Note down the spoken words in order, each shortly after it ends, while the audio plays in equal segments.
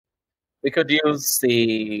We could use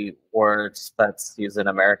the words that's used in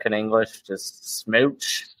American English, just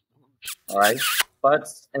smooch, all right? But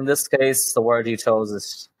in this case, the word you chose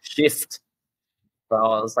is shift. So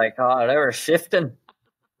I was like, oh, they were shifting.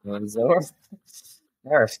 Means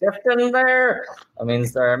they're shifting there. That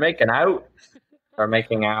means they're making out. They're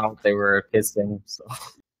making out. They were kissing. So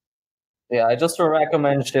yeah, I just would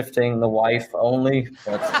recommend shifting the wife only.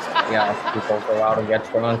 But yeah, if people go out and get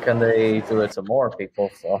drunk and they do it to more people.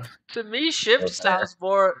 So To me, shift sounds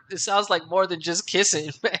more. It sounds like more than just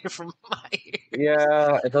kissing, man. From my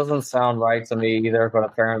yeah, it doesn't sound right to me either. But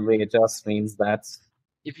apparently, it just means that.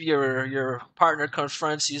 if your partner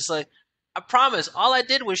confronts you, it's like, I promise, all I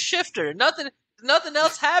did was shift her. Nothing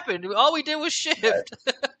else happened. All we did was shift.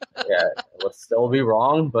 Yeah, it would still be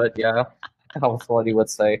wrong, but yeah, that's what he would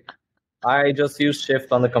say. I just use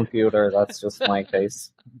shift on the computer. That's just my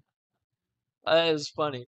case. That is funny.